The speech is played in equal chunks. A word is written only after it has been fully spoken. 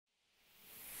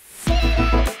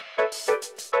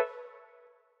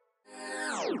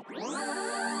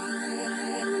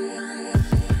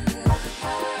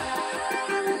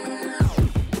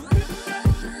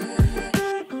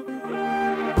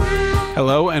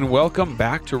Hello and welcome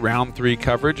back to round 3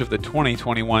 coverage of the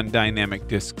 2021 Dynamic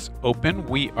Discs Open.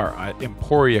 We are at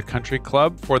Emporia Country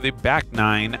Club for the back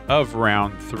 9 of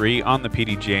round 3 on the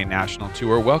PDGA National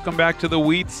Tour. Welcome back to the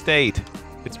Wheat State.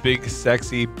 It's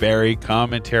BigSexyBarri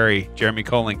commentary. Jeremy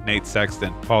Koling, Nate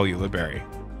Sexton, Paul Ulibarri.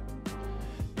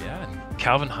 Yeah, and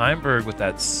Calvin Heimburg with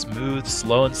that smooth,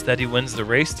 slow and steady wins the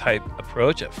race type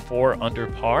approach at 4 under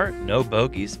par, no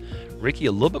bogeys. Ricky,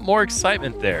 a little bit more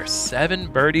excitement there. 7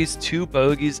 birdies, 2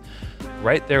 bogeys.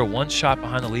 Right there, 1 shot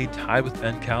behind the lead, tied with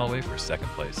Ben Callaway for 2nd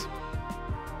place.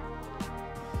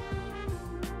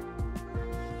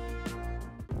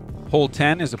 Hole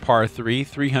 10 is a par 3,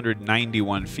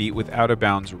 391 feet with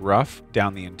out-of-bounds rough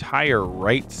down the entire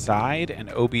right side and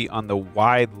OB on the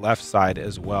wide left side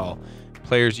as well.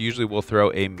 Players usually will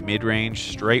throw a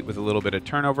mid-range straight with a little bit of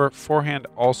turnover. Forehand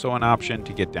also an option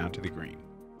to get down to the green.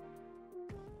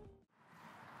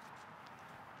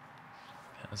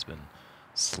 It's been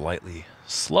slightly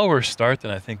slower start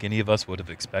than I think any of us would have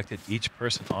expected. Each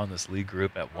person on this lead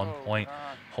group at one point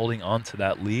holding on to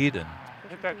that lead, and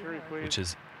which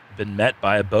has been met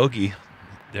by a bogey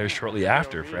there shortly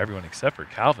after for everyone except for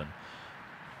Calvin.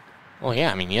 Well,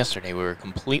 yeah, I mean, yesterday we were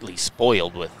completely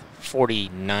spoiled with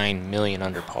 49 million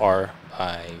under par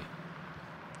by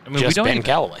just Ben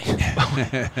Callaway.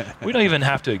 We don't even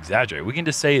have to exaggerate. We can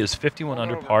just say it's 51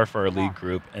 under par for our lead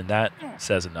group, and that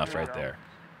says enough right there.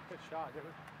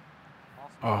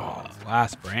 Oh,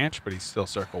 last branch, but he's still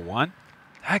circle 1.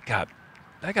 That got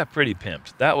pretty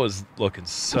pimped. That was looking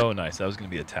so nice. That was going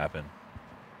to be a tap-in.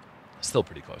 Still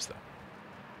pretty close, though.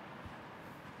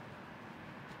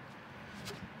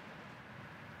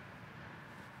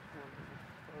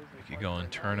 Ricky going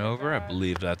turnover. I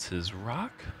believe that's his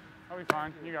rock. I'll be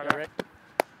fine. You got it.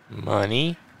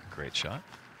 Money. Great shot.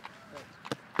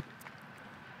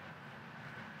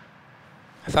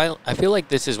 I feel like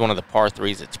this is one of the par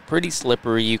 3s. It's pretty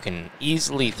slippery. You can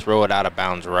easily throw it out of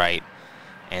bounds right.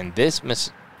 And this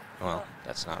well,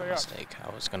 that's not a mistake.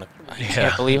 I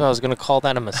can't believe I was gonna call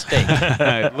that a mistake.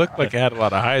 It looked like it had a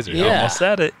lot of hyzer. You almost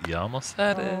said it. You almost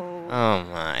said it. Oh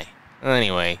my.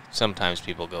 Anyway, sometimes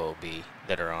people go OB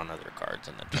that are on other cards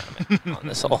in the tournament on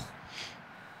this hole.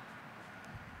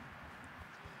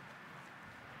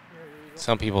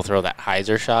 Some people throw that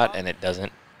hyzer shot and it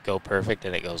doesn't go perfect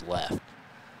and it goes left.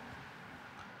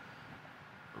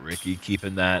 Ricky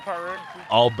keeping that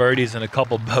all birdies and a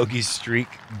couple bogeys streak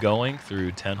going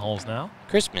through 10 holes now.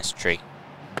 Christmas tree.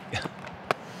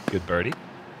 Good birdie.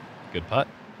 Good putt.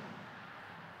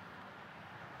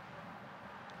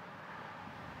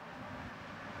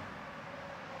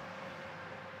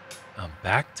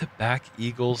 Back-to-back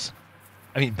Eagles.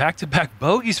 I mean, back-to-back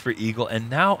bogeys for Eagle, and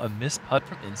now a missed putt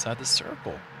from inside the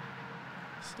circle.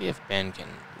 See if Ben can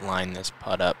line this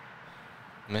putt up.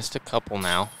 Missed a couple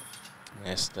now.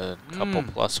 Missed a couple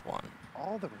plus 1.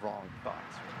 All the wrong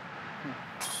thoughts.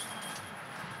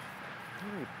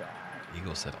 Really bad.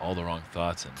 Eagle said all the wrong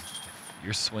thoughts, and if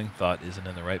your swing thought isn't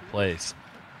in the right place,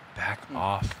 back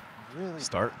off. Really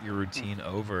Start your routine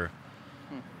over.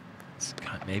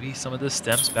 Maybe some of this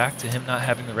stems back to him not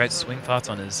having the right swing thoughts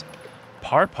on his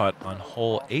par putt on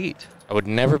hole 8. I would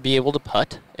never be able to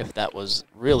putt if that was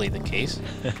really the case.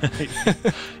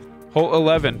 Hole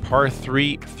 11, par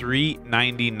 3,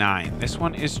 399. This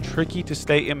one is tricky to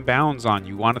stay in bounds on.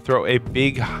 You want to throw a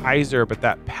big hyzer, but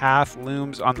that path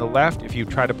looms on the left. If you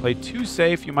try to play too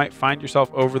safe, you might find yourself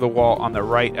over the wall on the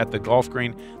right at the golf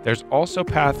green. There's also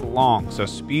path long, so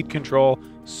speed control,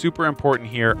 super important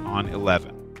here on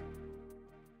 11.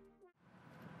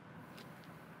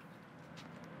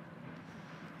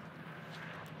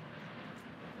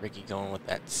 Ricky going with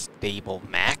that stable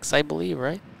max, I believe,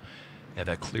 right? Yeah,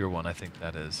 that clear one, I think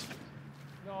that is.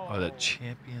 Oh, that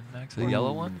Champion Max, the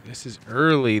yellow one? This is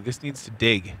early. This needs to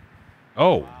dig.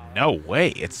 Oh, no way.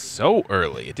 It's so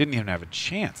early. It didn't even have a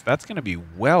chance. That's going to be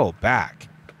well back.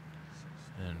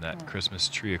 And that Christmas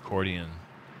tree accordion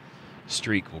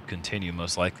streak will continue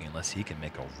most likely unless he can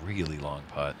make a really long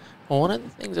putt. Well, one of the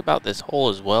things about this hole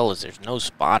as well is there's no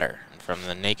spotter. From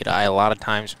the naked eye, a lot of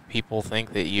times people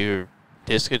think that your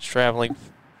disc is traveling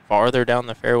farther down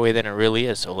the fairway than it really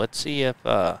is. So let's see if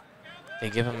they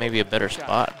give him maybe a better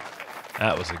spot.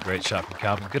 That was a great shot from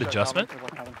Calvin. Good adjustment.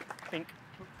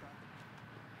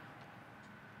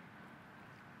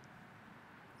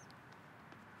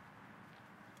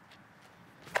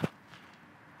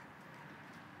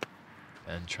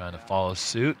 And trying to follow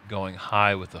suit, going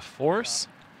high with the force.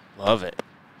 Love it.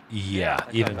 Yeah,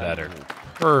 even better.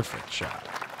 Perfect shot.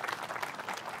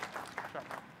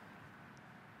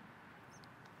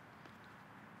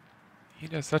 He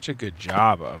does such a good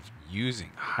job of using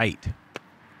height.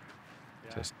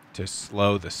 Just to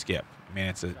slow the skip. I mean,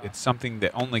 it's something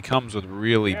that only comes with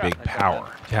really big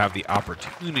power to have the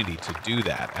opportunity to do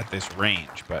that at this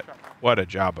range, but what a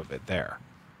job of it there.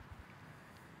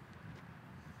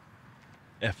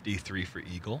 FD3 for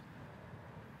Eagle.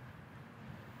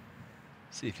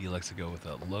 See if he likes to go with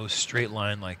a low straight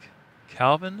line like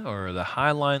Calvin or the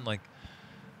high line like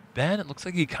Ben. It looks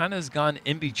like he kind of has gone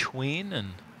in between, and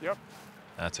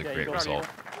that's a great result.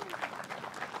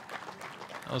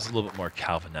 That was a little bit more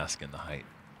Calvin-esque in the height.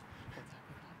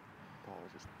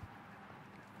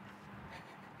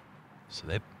 So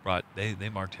they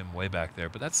marked him way back there,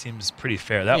 but that seems pretty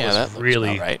fair. That was that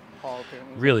really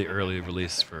really early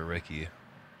release for Ricky.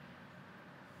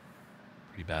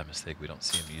 Pretty bad mistake. We don't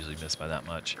see him usually miss by that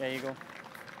much. Yeah, Eagle.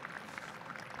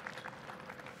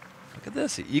 Look at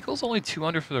this. Eagle's only 2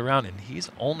 under for the round, and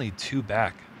he's only 2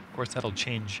 back. Of course, that'll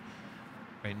change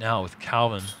right now with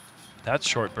Calvin. That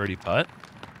short birdie putt.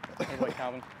 Hey, boy,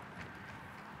 Calvin.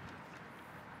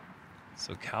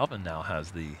 So Calvin now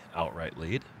has the outright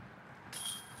lead.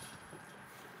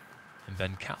 And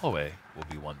Ben Callaway will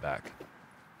be 1 back.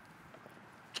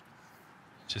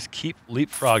 Just keep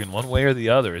leapfrogging one way or the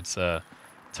other. It's a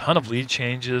ton of lead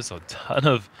changes, a ton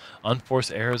of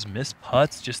unforced errors, missed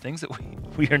putts, just things that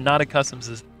we are not accustomed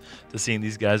to seeing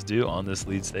these guys do on this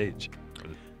lead stage.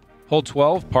 Hole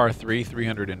 12, par 3,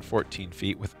 314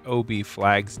 feet with OB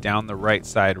flags down the right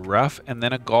side rough, and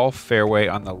then a golf fairway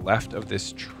on the left of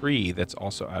this tree that's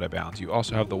also out of bounds. You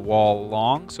also have the wall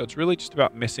long, so it's really just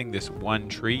about missing this one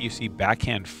tree. You see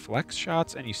backhand flex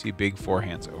shots, and you see big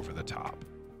forehands over the top.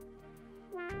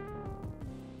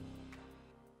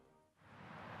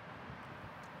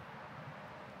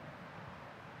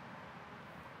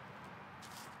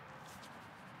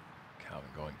 Calvin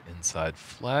going inside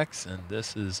flex, and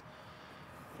this is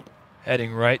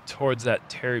heading right towards that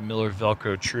Terry Miller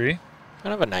Velcro tree.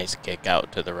 Kind of a nice kick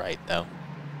out to the right, though.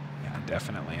 Yeah,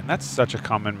 definitely. And that's such a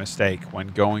common mistake when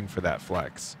going for that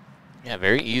flex. Yeah,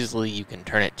 very easily you can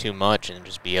turn it too much and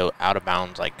just be out of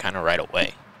bounds, like kind of right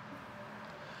away.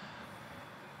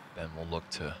 Ben will look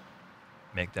to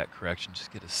make that correction,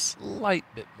 just get a slight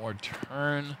bit more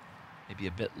turn, maybe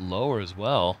a bit lower as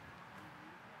well.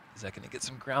 Is that going to get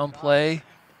some ground play?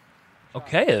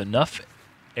 Okay, enough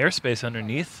airspace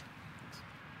underneath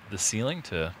the ceiling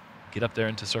to get up there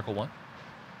into circle 1.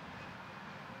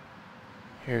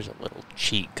 Here's a little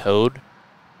cheat code.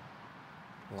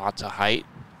 Lots of height.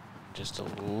 Just a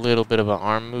little bit of an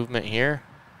arm movement here.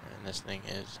 And this thing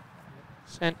is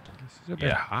sent. This is a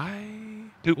bit high.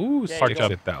 Ooh, Sticks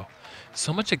it though.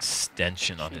 So much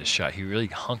extension on his shot. He really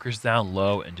hunkers down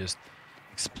low and just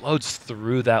explodes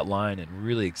through that line and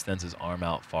really extends his arm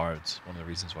out far. It's one of the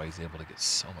reasons why he's able to get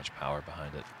so much power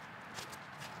behind it.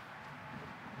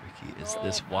 Ricky, is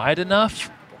this wide enough?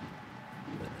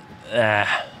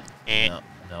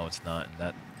 No, it's not. And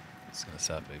that is going to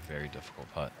set up a very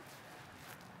difficult putt.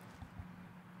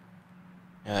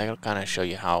 Yeah, that'll kind of show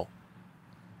you how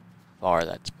far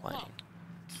that's playing.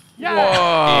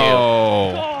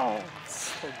 Whoa! Oh,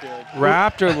 so good.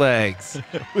 Raptor legs.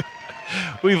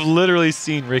 We've literally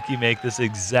seen Ricky make this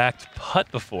exact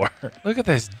putt before. Look at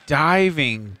this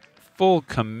diving, full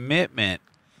commitment.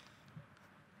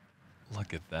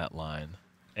 Look at that line.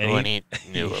 And when he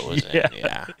knew it was in,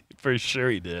 yeah. For sure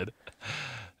he did.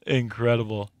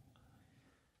 Incredible.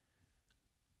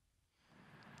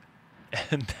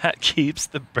 And that keeps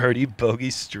the birdie bogey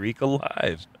streak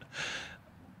alive.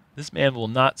 This man will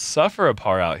not suffer a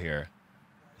par out here.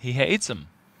 He hates him.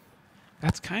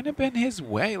 That's kind of been his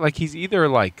way. Like he's either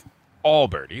like all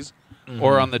birdies,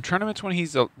 or on the tournaments when he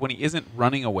isn't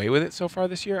running away with it so far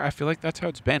this year. I feel like that's how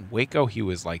it's been. Waco, he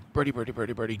was like birdie, birdie,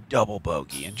 birdie, birdie, double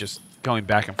bogey, and just going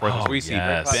back and forth. As we see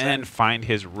Ben find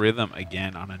his rhythm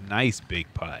again on a nice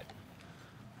big putt.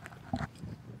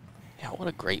 Yeah, what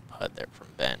a great putt there from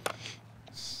Ben.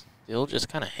 Still just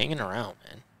kind of hanging around,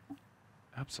 man.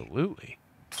 Absolutely.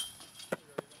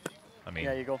 I mean,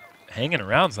 Yeah, you go. hanging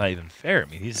around's not even fair.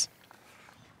 I mean, he's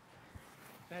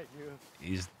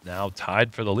now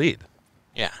tied for the lead.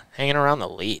 Yeah, hanging around the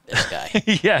lead, this guy.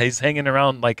 Yeah, he's hanging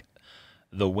around like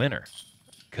the winner.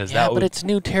 Yeah, but it's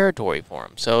new territory for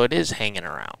him, so it is hanging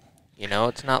around. You know,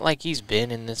 it's not like he's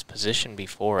been in this position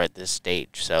before at this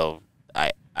stage. So,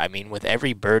 I mean, with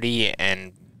every birdie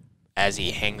and as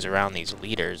he hangs around these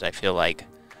leaders, I feel like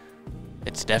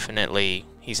it's definitely,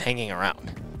 he's hanging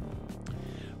around.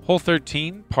 Hole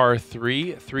 13, par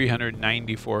 3,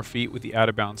 394 feet with the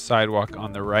out-of-bounds sidewalk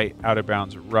on the right,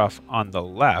 out-of-bounds rough on the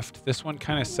left. This one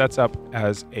kind of sets up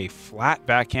as a flat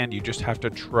backhand. You just have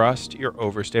to trust your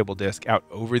overstable disc out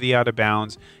over the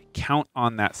out-of-bounds, count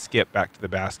on that skip back to the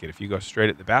basket. If you go straight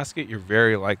at the basket, you're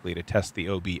very likely to test the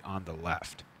OB on the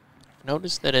left.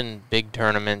 Notice that in big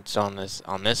tournaments on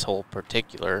this hole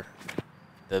particular,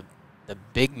 the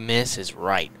big miss is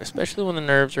right, especially when the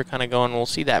nerves are kind of going. We'll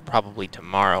see that probably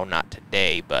tomorrow, not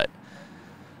today, but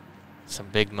some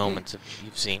big moments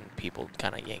you've seen people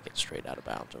kind of yank it straight out of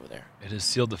bounds over there. It has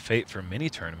sealed the fate for many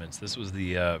tournaments. This was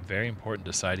the very important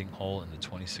deciding hole in the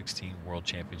 2016 World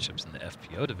Championships in the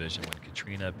FPO division when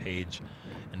Katrina, Paige,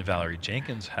 and Valerie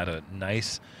Jenkins had a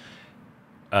nice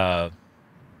kind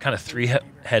of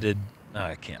three-headed.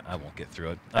 I won't get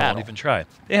through it. I won't even try.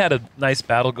 They had a nice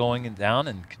battle going and down,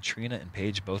 and Katrina and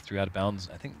Paige both threw out of bounds,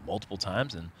 I think, multiple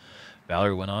times, and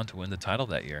Valerie went on to win the title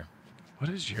that year. What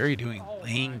is Jerry doing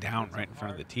laying down right in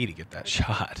front of the tee to get that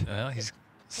shot? Well, he's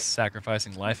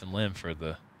sacrificing life and limb for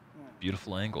the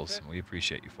beautiful angles, and we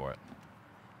appreciate you for it.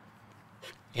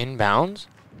 Inbounds?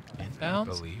 I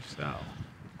believe so.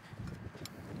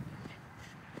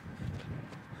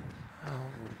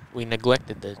 We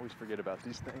neglected the Always forget about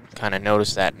these things. kind of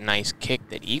noticed that nice kick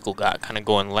that Eagle got, kind of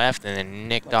going left and then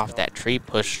nicked off that tree,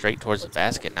 pushed straight towards the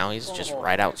basket. Now he's just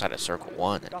right outside of circle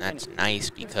one, and that's nice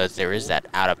because there is that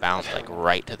out of bounds, like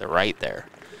right to the right there,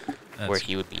 where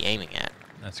he would be aiming at.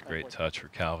 That's a great touch for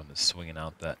Calvin, to swinging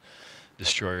out that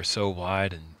destroyer so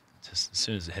wide, and just as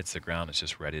soon as it hits the ground, it's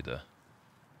just ready to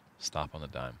stop on the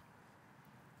dime.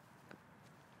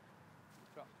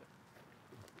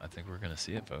 I think we're going to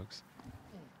see it, folks.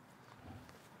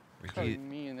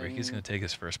 Ricky's going to take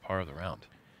his first par of the round,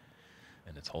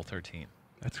 and it's hole 13.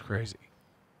 That's crazy.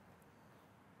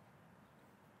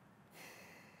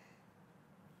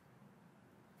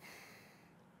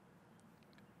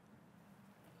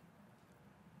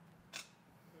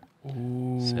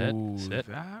 Ooh, Sit.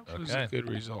 That was a good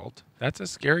result. That's a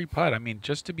scary putt. I mean,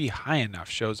 just to be high enough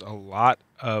shows a lot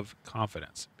of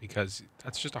confidence, because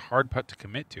that's just a hard putt to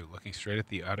commit to, looking straight at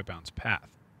the out-of-bounds path.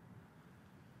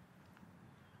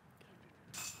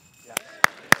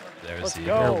 Let's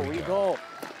go. We go.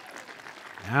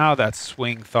 Now that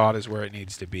swing thought is where it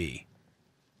needs to be.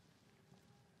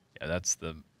 Yeah, that's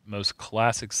the most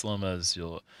classic slow-mos.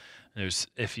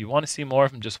 If you want to see more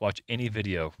of them, just watch any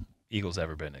video Eagle's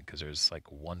ever been in, because there's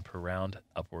like 1 per round,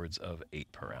 upwards of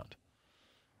 8 per round.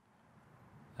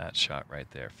 That shot right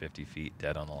there, 50 feet,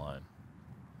 dead on the line.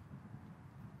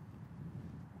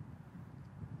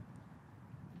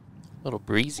 A little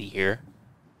breezy here.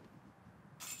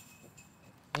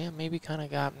 Yeah, maybe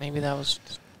that was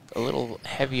a little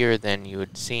heavier than you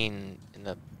had seen in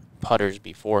the putters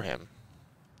before him.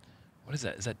 What is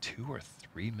that? Is that 2 or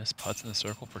 3 missed putts in the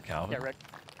circle for Calvin? Yeah, Rick.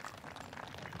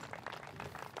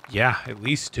 Yeah, at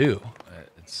least 2.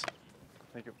 It's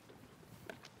Thank you.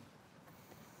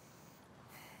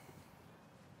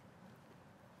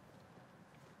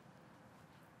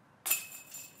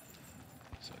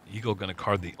 so Eagle going to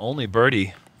card the only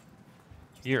birdie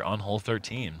here on hole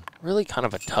 13. Really kind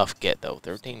of a tough get, though.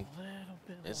 13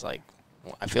 is like,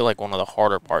 I feel like one of the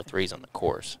harder par 3s on the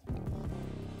course.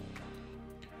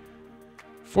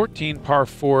 14 par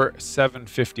 4,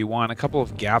 751. A couple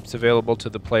of gaps available to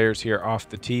the players here off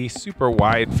the tee. Super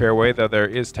wide fairway, though there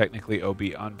is technically OB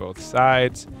on both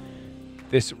sides.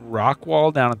 This rock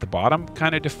wall down at the bottom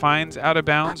kind of defines out of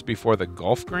bounds before the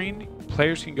golf green.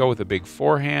 Players can go with a big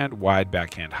forehand, wide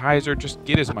backhand hyzer, just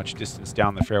get as much distance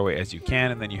down the fairway as you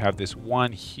can, and then you have this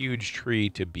one huge tree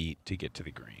to beat to get to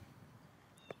the green.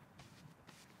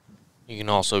 You can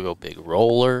also go big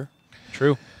roller.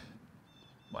 True.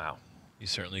 Wow, you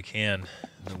certainly can.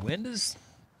 And the wind is,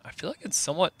 I feel like it's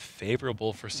somewhat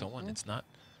favorable for someone. It's not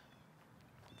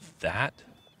that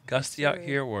gusty out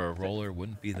here where a roller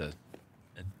wouldn't be a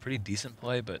pretty decent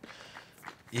play, but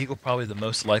Eagle probably the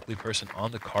most likely person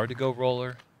on the card to go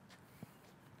roller.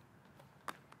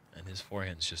 And his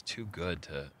forehand's just too good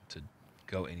to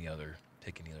go take any other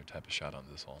type of shot on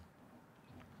this hole.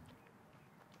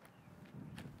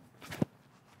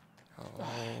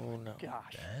 Oh, no.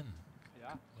 Gosh. Ben,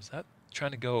 Yeah. was that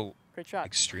trying to go Great shot.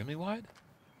 extremely wide?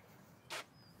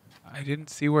 I didn't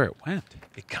see where it went.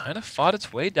 It kind of fought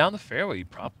its way down the fairway. He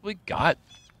probably got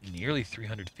nearly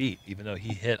 300 feet, even though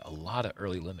he hit a lot of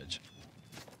early limage.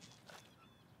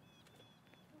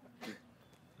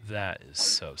 That is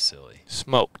so silly.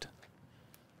 Smoked.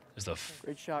 There's a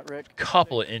Great shot, Rick.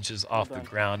 couple of inches off the done.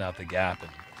 ground out the gap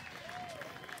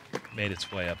and made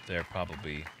its way up there,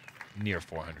 probably near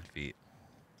 400 feet.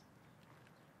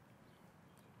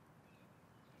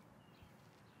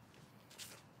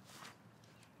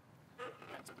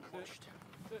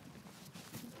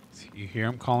 You hear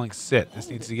him calling sit. This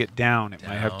needs to get down. It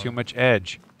might have too much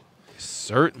edge.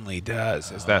 Certainly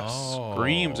does, as that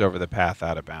screams over the path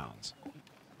out of bounds.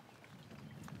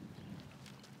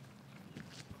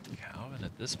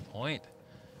 this point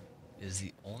is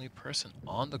the only person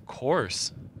on the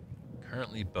course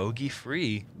currently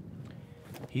bogey-free.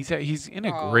 He's in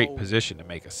a great position to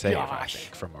make a save, I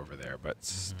think, from over there, but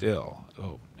still.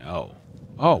 Oh, no.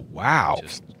 Oh, wow.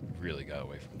 Just really got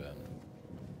away from Ben.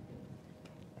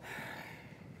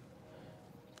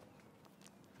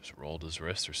 Just rolled his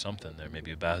wrist or something there.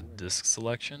 Maybe a bad disc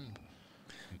selection.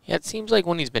 Yeah, it seems like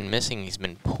when he's been missing, he's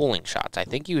been pulling shots. I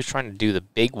think he was trying to do the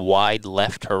big, wide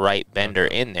left to right bender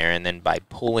in there, and then by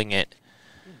pulling it,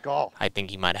 I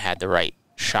think he might have had the right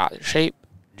shot shape.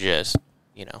 Just,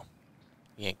 you know,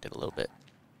 yanked it a little bit.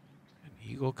 And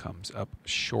Eagle comes up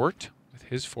short with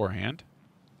his forehand.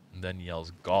 And then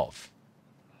yells golf.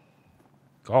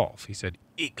 Golf. He said,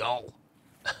 Eagle.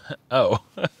 Oh.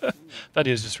 Thought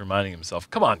he was just reminding himself,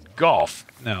 come on, golf.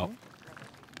 No.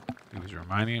 He was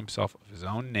reminding himself of his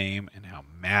own name and how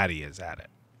mad he is at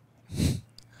it.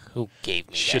 Who gave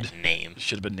me that name?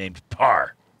 Should have been named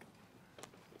Par.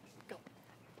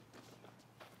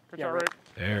 Yeah, right.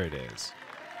 There it is.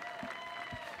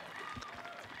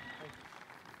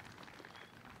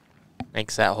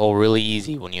 Makes that hole really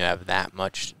easy when you have that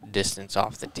much distance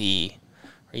off the tee,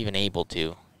 or even able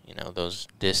to. You know, those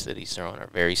discs that he's throwing are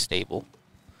very stable.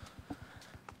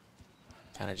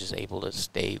 Kind of just able to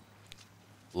stay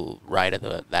right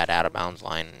at that out-of-bounds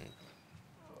line.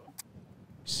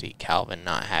 See Calvin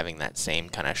not having that same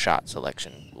kind of shot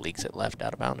selection. Leaks it left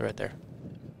out of bounds right there.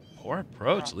 Poor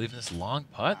approach, leaving this long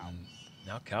putt. And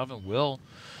now Calvin will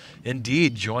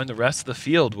indeed join the rest of the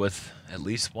field with at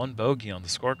least one bogey on the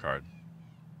scorecard.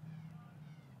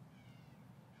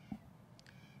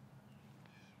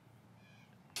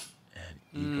 And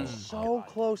Eagle So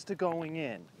close to going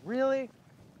in. Really?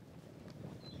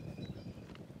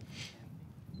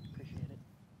 Appreciate it.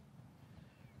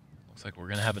 looks like we're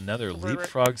going to have another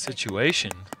leapfrog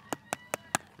situation.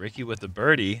 Ricky with the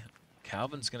birdie.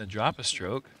 Calvin's going to drop a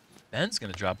stroke. Ben's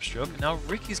going to drop a stroke. And now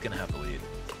Ricky's going to have the lead.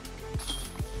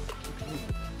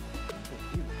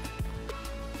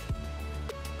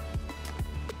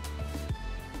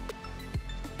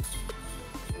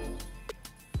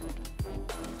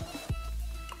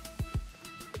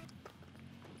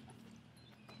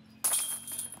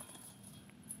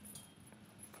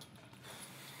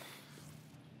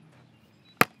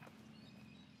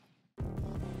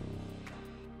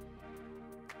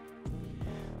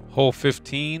 Hole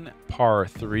 15, par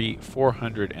 3,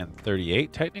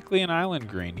 438. Technically an island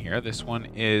green here. This one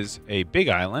is a big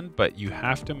island, but you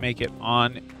have to make it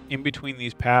on in between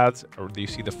these paths, or you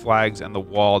see the flags and the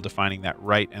wall defining that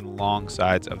right and long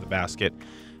sides of the basket.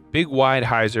 Big wide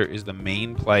hyzer is the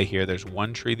main play here. There's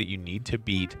one tree that you need to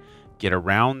beat. Get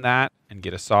around that and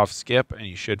get a soft skip, and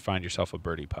you should find yourself a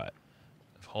birdie putt.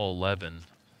 Hole 11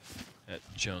 at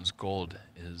Jones Gold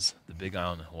is the big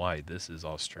island in Hawaii. This is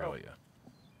Australia.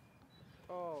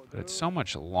 But it's so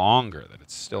much longer that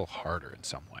it's still harder in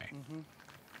some way.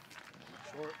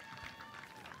 Short.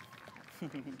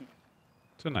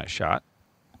 It's a nice shot.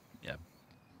 Yeah,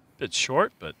 bit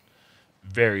short, but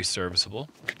very serviceable.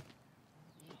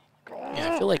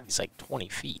 Yeah, I feel like he's like 20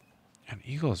 feet. And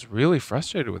Eagle is really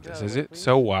frustrated with this. Is it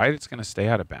so wide it's going to stay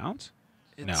out of bounds?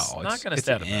 It's No, not going to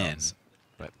stay out of in. bounds.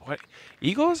 But what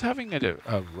Eagle is having a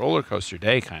roller coaster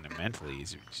day kind of mentally.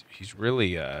 He's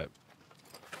really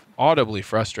audibly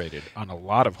frustrated on a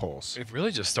lot of holes. It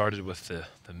really just started with the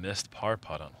missed par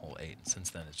putt on hole 8, and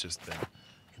since then it's just been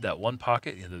that one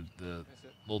pocket, you know, the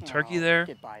little turkey there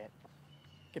Get by it.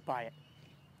 Get by it.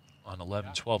 on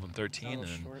 11, 12, and 13, and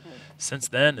then Short. since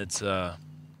then it's well,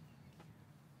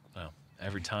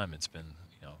 every time it's been,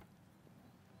 you know,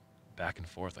 back and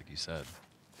forth like you said.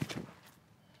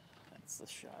 That's the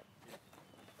shot.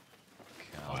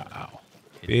 Wow.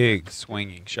 Big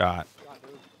swinging shot.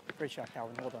 Great shot,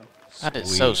 Calvin. Hold on. That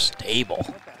is so Sweet. stable.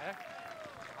 What the heck?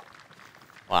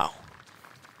 Wow.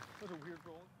 That was a weird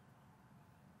roll.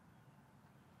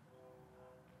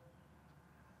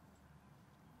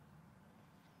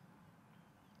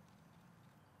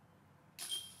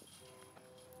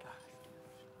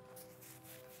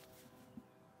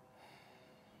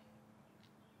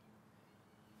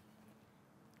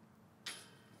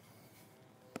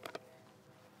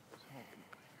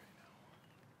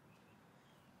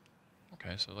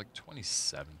 Okay, so like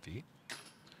 27 feet.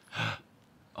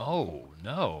 Oh,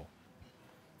 no.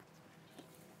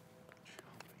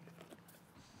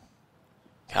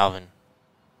 Calvin,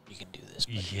 you can do this.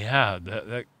 buddy. Yeah,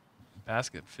 that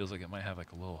basket feels like it might have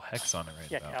like a little hex on it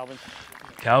right Yeah, now. Calvin.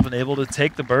 Calvin able to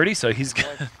take the birdie, so he's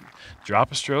going to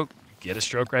drop a stroke, get a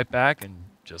stroke right back, and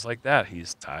just like that,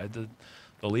 he's tied the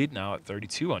lead now at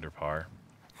 32 under par.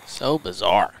 So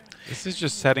bizarre. This is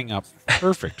just setting up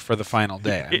perfect for the final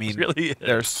day. I It mean, really is.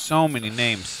 there's so many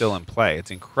names still in play.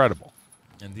 It's incredible.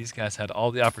 And these guys had all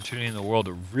the opportunity in the world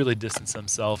to really distance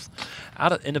themselves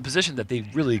in a position that they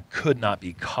really could not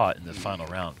be caught in the final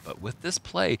round. But with this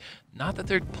play, not that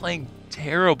they're playing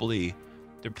terribly,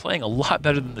 they're playing a lot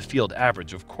better than the field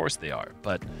average. Of course they are,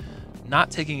 but not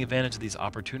taking advantage of these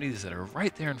opportunities that are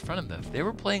right there in front of them. If they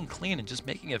were playing clean and just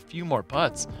making a few more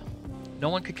putts, no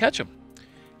one could catch them.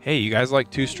 Hey, you guys like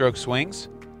two-stroke swings?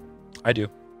 I do.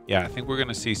 Yeah, I think we're going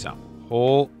to see some.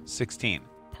 Hole 16,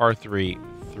 par 3,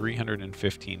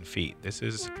 315 feet. This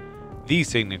is the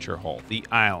signature hole, the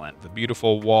island, the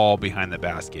beautiful wall behind the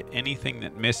basket. Anything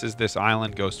that misses this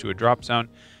island goes to a drop zone.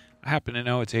 I happen to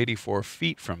know it's 84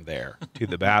 feet from there to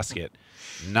the basket.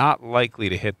 Not likely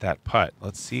to hit that putt.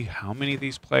 Let's see how many of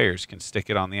these players can stick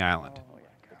it on the island.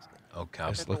 Okay.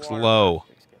 This looks low.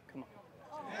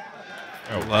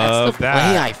 That's Love the play.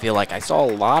 that. I feel like I saw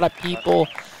a lot of people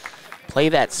play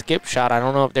that skip shot. I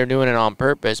don't know if they're doing it on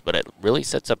purpose, but it really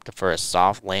sets up for a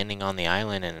soft landing on the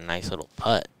island and a nice little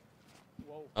putt.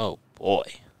 Oh, boy.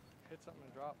 Hit something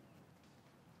and drop.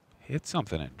 Hit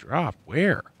something and drop.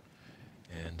 Where?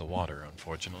 In the water,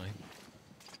 unfortunately.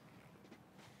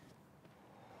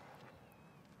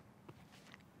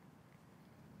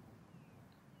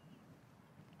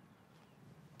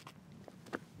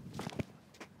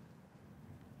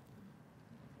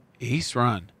 Ace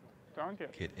run. Darn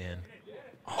good. Get in.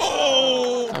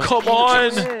 Oh, come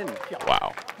on.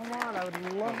 Wow. Come on, I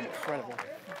would love it. Incredible.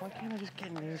 Why can't I just get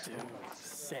an ace?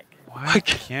 Sick. Why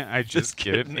can't I just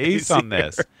get get an an ace ace on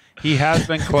this? He has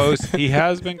been close. He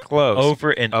has been close.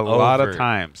 Over and a lot of over.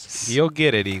 times. You'll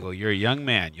get it, Eagle. You're a young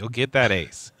man. You'll get that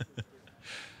ace.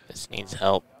 This needs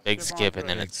help. Big skip and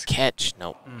then a catch.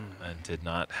 Nope. And did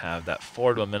not have that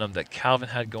forward momentum that Calvin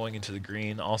had going into the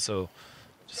green. Also,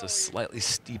 just a slightly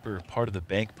steeper part of the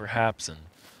bank, perhaps. And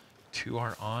 2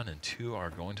 are on and 2 are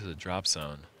going to the drop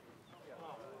zone.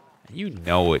 You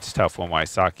know it's tough when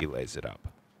Wysocki lays it up.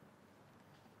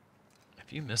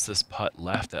 If you miss this putt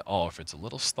left at all, if it's a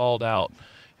little stalled out,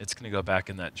 it's going to go back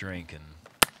in that drink, and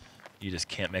you just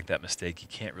can't make that mistake. You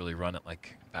can't really run it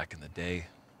like back in the day.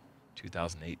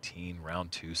 2018,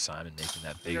 round 2, Simon making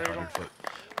that big 100-foot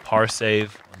par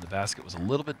save when the basket was a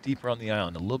little bit deeper on the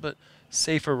island, a little bit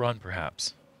safer run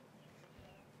perhaps.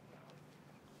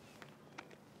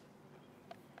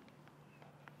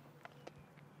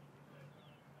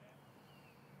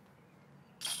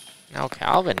 Now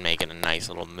Calvin making a nice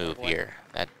little move here.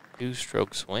 That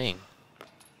 2-stroke swing.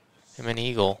 Him and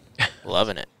Eagle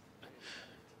loving it.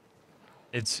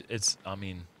 I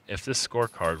mean, if this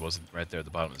scorecard wasn't right there at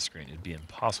the bottom of the screen, it'd be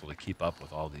impossible to keep up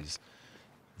with all these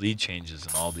lead changes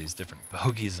and all these different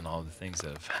bogeys and all the things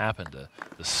that have happened.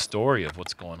 The story of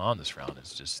what's going on this round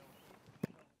is just,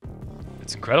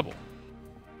 it's incredible.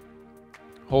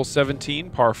 Hole 17,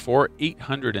 par 4,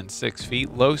 806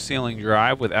 feet. Low ceiling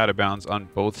drive with out of bounds on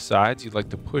both sides. You'd like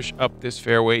to push up this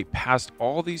fairway past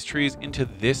all these trees into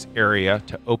this area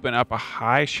to open up a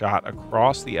high shot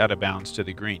across the out of bounds to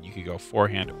the green. You could go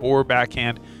forehand or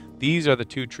backhand. These are the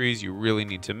 2 trees you really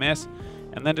need to miss.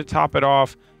 And then to top it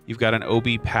off, you've got an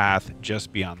OB path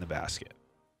just beyond the basket.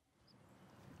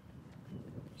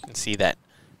 You can see that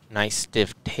nice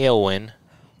stiff tailwind,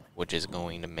 which is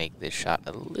going to make this shot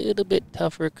a little bit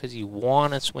tougher because you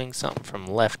want to swing something from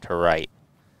left to right.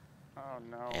 Oh,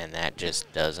 no. And that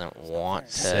just doesn't want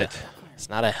to. Sit. It's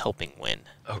not a helping wind.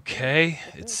 Okay,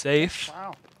 it's safe.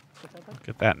 Wow. Look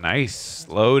at that nice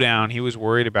slow down. He was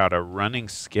worried about a running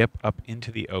skip up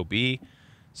into the OB.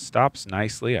 Stops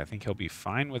nicely. I think he'll be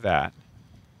fine with that.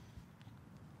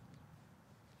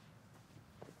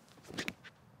 Get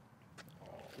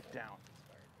down.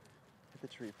 Hit the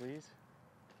tree, please.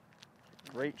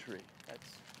 Great tree.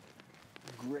 That's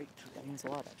great tree. That means a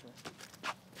lot, actually.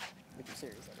 If you're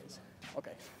serious, that is.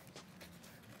 Okay.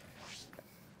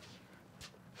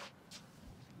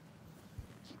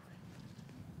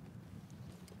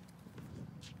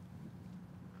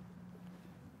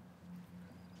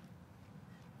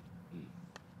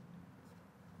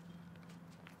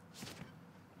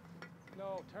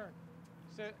 No, turn.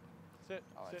 Sit. Sit.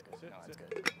 Oh, that's good. No, that's good.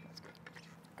 That's good.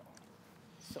 Gone.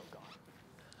 So gone.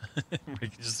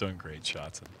 Ricky's just doing great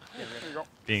shots and Yeah, there you go.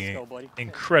 being Let's go, buddy.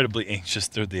 incredibly anxious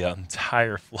through the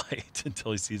entire flight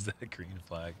until he sees that green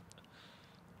flag.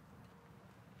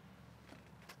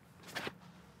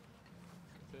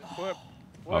 Flip.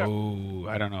 Flip. Oh,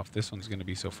 I don't know if this one's going to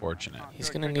be so fortunate. He's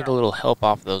going to need a little help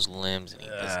off those limbs, and he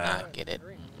does not get it.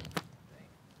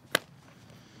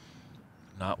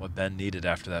 Not what Ben needed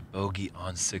after that bogey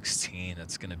on 16.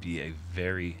 It's going to be a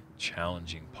very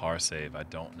challenging par save. I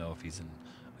don't know if he's in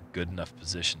a good enough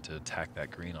position to attack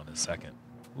that green on his second.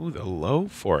 Ooh, the low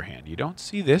forehand. You don't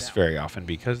see this very often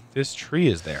because this tree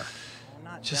is there.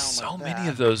 Just so many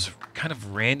of those kind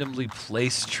of randomly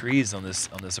placed trees on this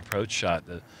approach shot.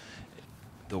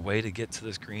 The way to get to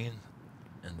this green,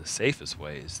 and the safest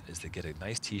way is to get a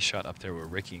nice tee shot up there where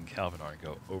Ricky and Calvin are and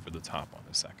go over the top on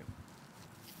the second.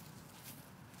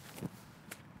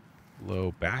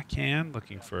 Low backhand,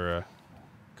 looking for a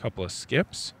couple of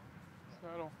skips.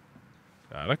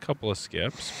 Got a couple of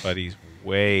skips, but he's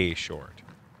way short.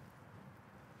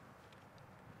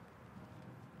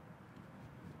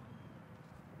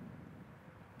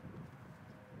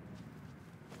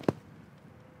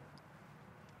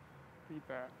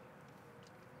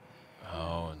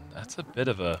 Oh, and that's a bit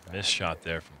of a missed shot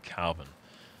there from Calvin.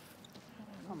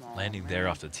 Landing there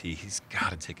off the tee, he's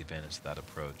got to take advantage of that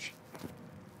approach.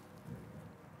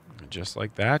 And just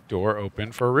like that, door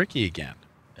open for Ricky again.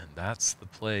 And that's the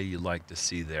play you like to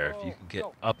see there. If you can get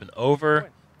up and over.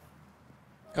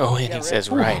 Oh, and he says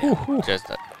right. Just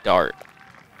a dart.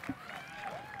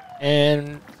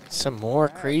 And some more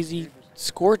crazy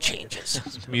score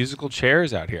changes. Musical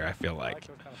chairs out here, I feel like.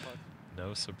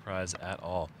 No surprise at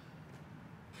all.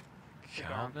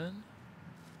 Calvin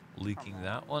leaking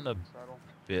that one a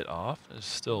bit off. There's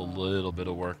still a little bit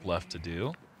of work left to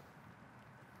do.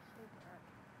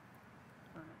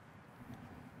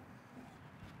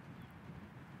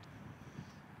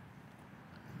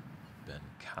 Ben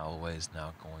Callaway is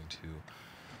now going to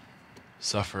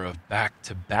suffer a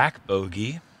back-to-back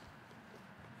bogey.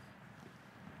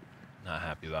 Not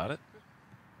happy about it.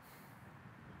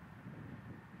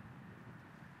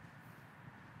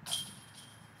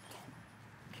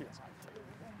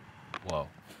 Whoa.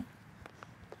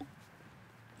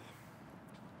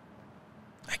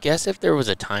 I guess if there was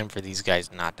a time for these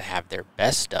guys not to have their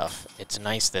best stuff, it's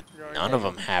nice that none of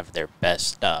them have their best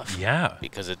stuff. Yeah.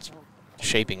 Because it's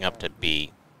shaping up to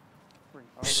be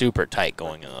super tight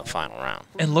going into the final round.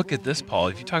 And look at this, Paul.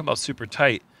 If you talk about super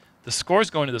tight, the scores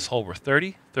going to this hole were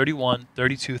 30, 31,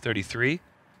 32, 33.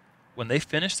 When they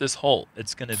finish this hole,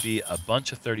 it's going to be a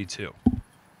bunch of 32.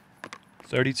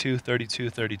 32, 32,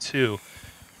 32.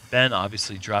 Ben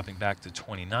obviously dropping back to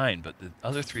 29, but the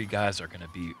other three guys are going to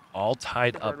be all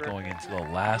tied up going into the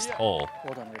last hole.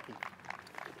 Well done, Ricky.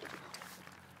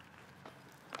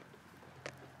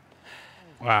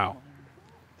 Wow.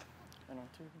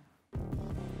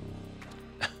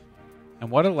 And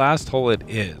what a last hole it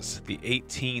is. The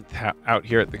 18th out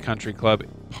here at the Country Club,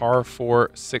 par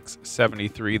 4,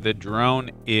 673. The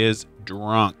drone is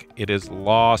drunk. It is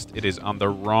lost. It is on the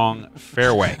wrong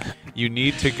fairway. You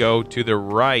need to go to the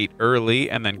right early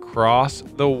and then cross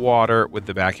the water with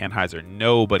the backhand hyzer.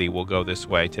 Nobody will go this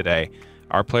way today.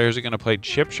 Our players are going to play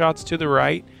chip shots to the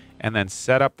right and then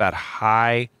set up that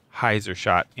high hyzer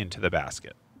shot into the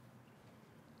basket.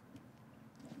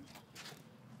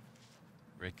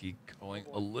 Ricky going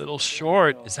a little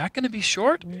short. Is that going to be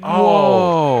short?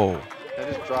 Oh. That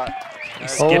is dry.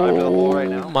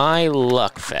 Oh, my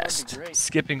luck fest.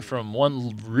 Skipping from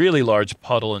one really large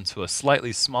puddle into a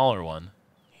slightly smaller one.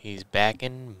 He's back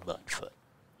in Mudfoot.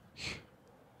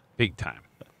 Big time.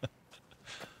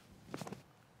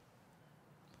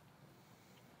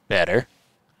 Better.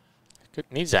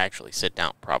 Needs to actually sit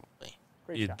down, probably.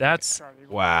 Yeah, that's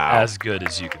Wow. as good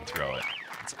as you can throw it.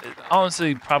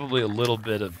 Honestly, probably a little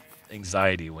bit of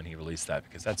anxiety when he released that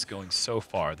because that's going so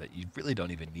far that you really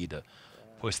don't even need to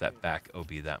push that back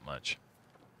OB that much.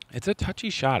 It's a touchy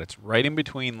shot. It's right in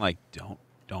between, like, don't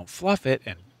fluff it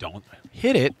and don't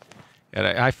hit it. And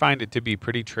I find it to be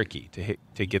pretty tricky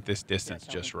to get this distance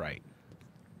just right.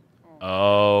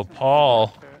 Oh,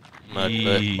 Paul.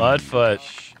 Mudfoot.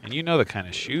 Mudfoot. And you know the kind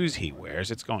of shoes he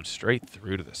wears. It's going straight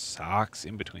through to the socks,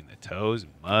 in between the toes,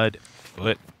 mud,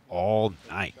 foot, all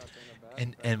night.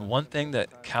 And one thing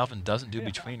that Calvin doesn't do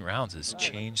between rounds is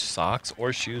change socks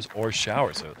or shoes or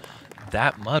shower. So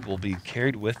that mud will be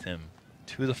carried with him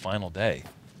to the final day.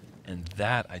 And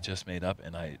that I just made up,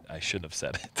 and I shouldn't have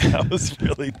said it. That was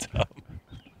really dumb.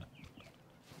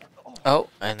 Oh,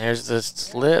 and there's the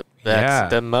slip.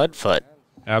 That's the Mudfoot.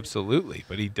 Absolutely,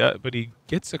 but he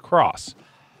gets across.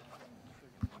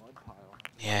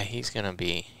 Yeah, he's gonna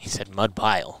be. He said mud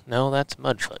pile. No, that's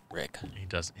Mudfoot, Rick. He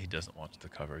doesn't watch the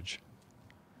coverage.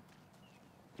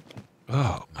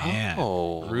 Oh man,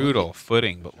 Oh. brutal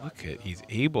footing. But look at he's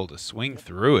able to swing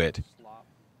through it.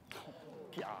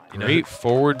 You know Great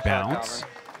forward bounce.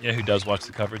 You know who does watch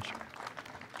the coverage?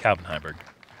 Calvin Heimburg.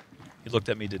 He looked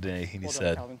at me today and he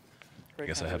said, I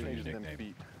guess I have a new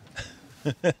nickname.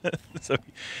 So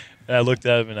and I looked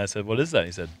at him and I said, what is that?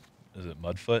 He said, is it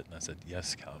Mudfoot? And I said,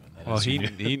 yes, Calvin. Well,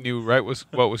 he knew right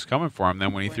what was coming for him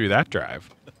then when he threw that drive.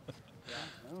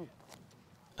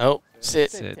 Oh,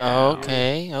 sit. Sit Oh, down.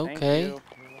 okay, Thank okay. you.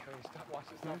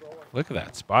 Look at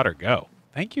that spotter go.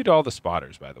 Thank you to all the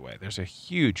spotters, by the way. There's a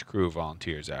huge crew of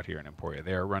volunteers out here in Emporia.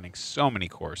 They are running so many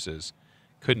courses.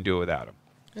 Couldn't do it without them.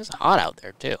 It's hot out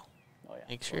there, too. Oh, yeah.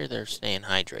 Make sure they're staying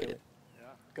hydrated.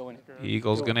 Go in.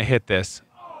 Eagle's going to hit this.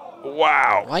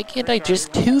 Wow. Why can't I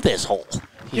just two this hole?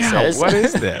 He Yeah, says. what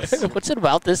is this? What's it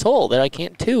about this hole that I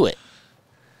can't two it?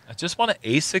 I just want an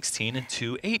A16 and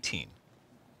 218.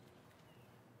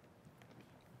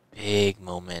 Big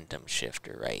momentum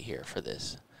shifter right here for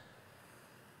this.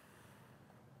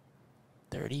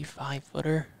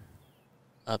 35-footer.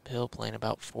 Uphill playing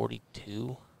about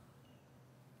 42.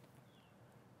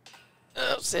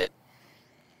 Oh, sit.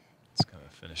 It's going to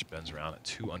finish Ben's round at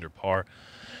 2 under par.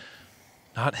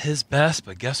 Not his best,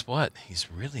 but guess what?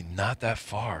 He's really not that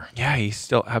far. Yeah, he's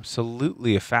still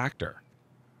absolutely a factor.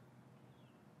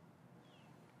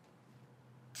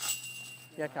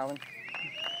 Yeah, Calvin.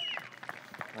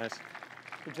 Nice.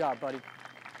 Good job, buddy.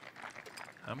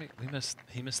 How many?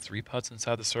 He missed 3 putts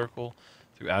inside the circle,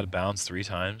 threw out of bounds 3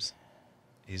 times.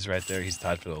 He's right there. He's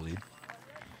tied for the lead.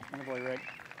 Good boy, Rick.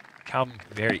 Calvin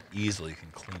very easily can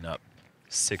clean up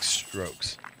 6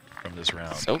 strokes from this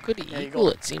round. So good There you eagle. go.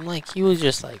 It seemed like he was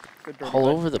just like Good birdie, all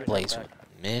bud. over the Good place back.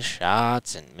 with missed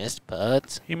shots and missed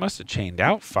putts. He must have chained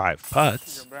out 5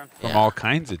 putts from Yeah. all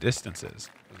kinds of distances.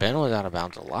 Ben was out of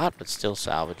bounds a lot, but still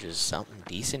salvages something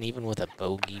decent, even with a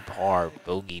bogey par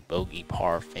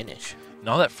finish. And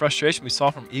all that frustration we saw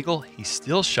from Eagle, he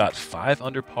still shot 5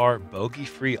 under par,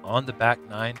 bogey-free on the back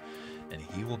 9, and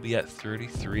he will be at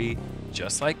 33.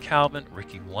 Just like Calvin,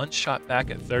 Ricky 1 shot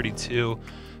back at 32.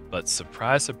 But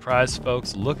surprise, surprise,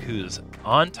 folks, look who's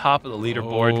on top of the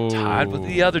leaderboard, tied with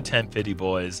the other 1050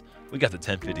 boys. We got the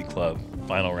 1050 club,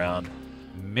 final round.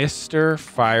 Mr.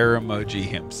 Fire Emoji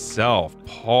himself,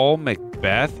 Paul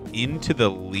Macbeth, into the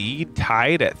lead,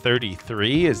 tied at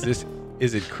 33. Is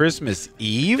it Christmas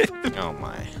Eve? Oh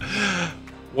my!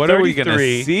 What are we gonna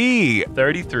 33. see?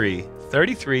 33,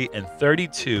 33, and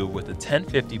 32 with the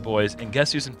 1050 boys. And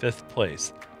guess who's in 5th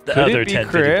place? The Could it other be 1050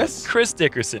 Chris? boys. Chris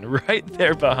Dickerson right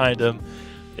there behind him.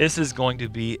 This is going to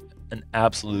be an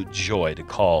absolute joy to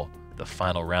call the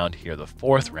final round here, the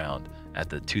 4th round at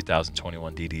the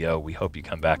 2021 DDO. We hope you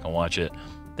come back and watch it.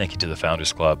 Thank you to the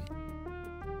Founders Club.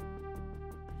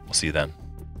 We'll see you then.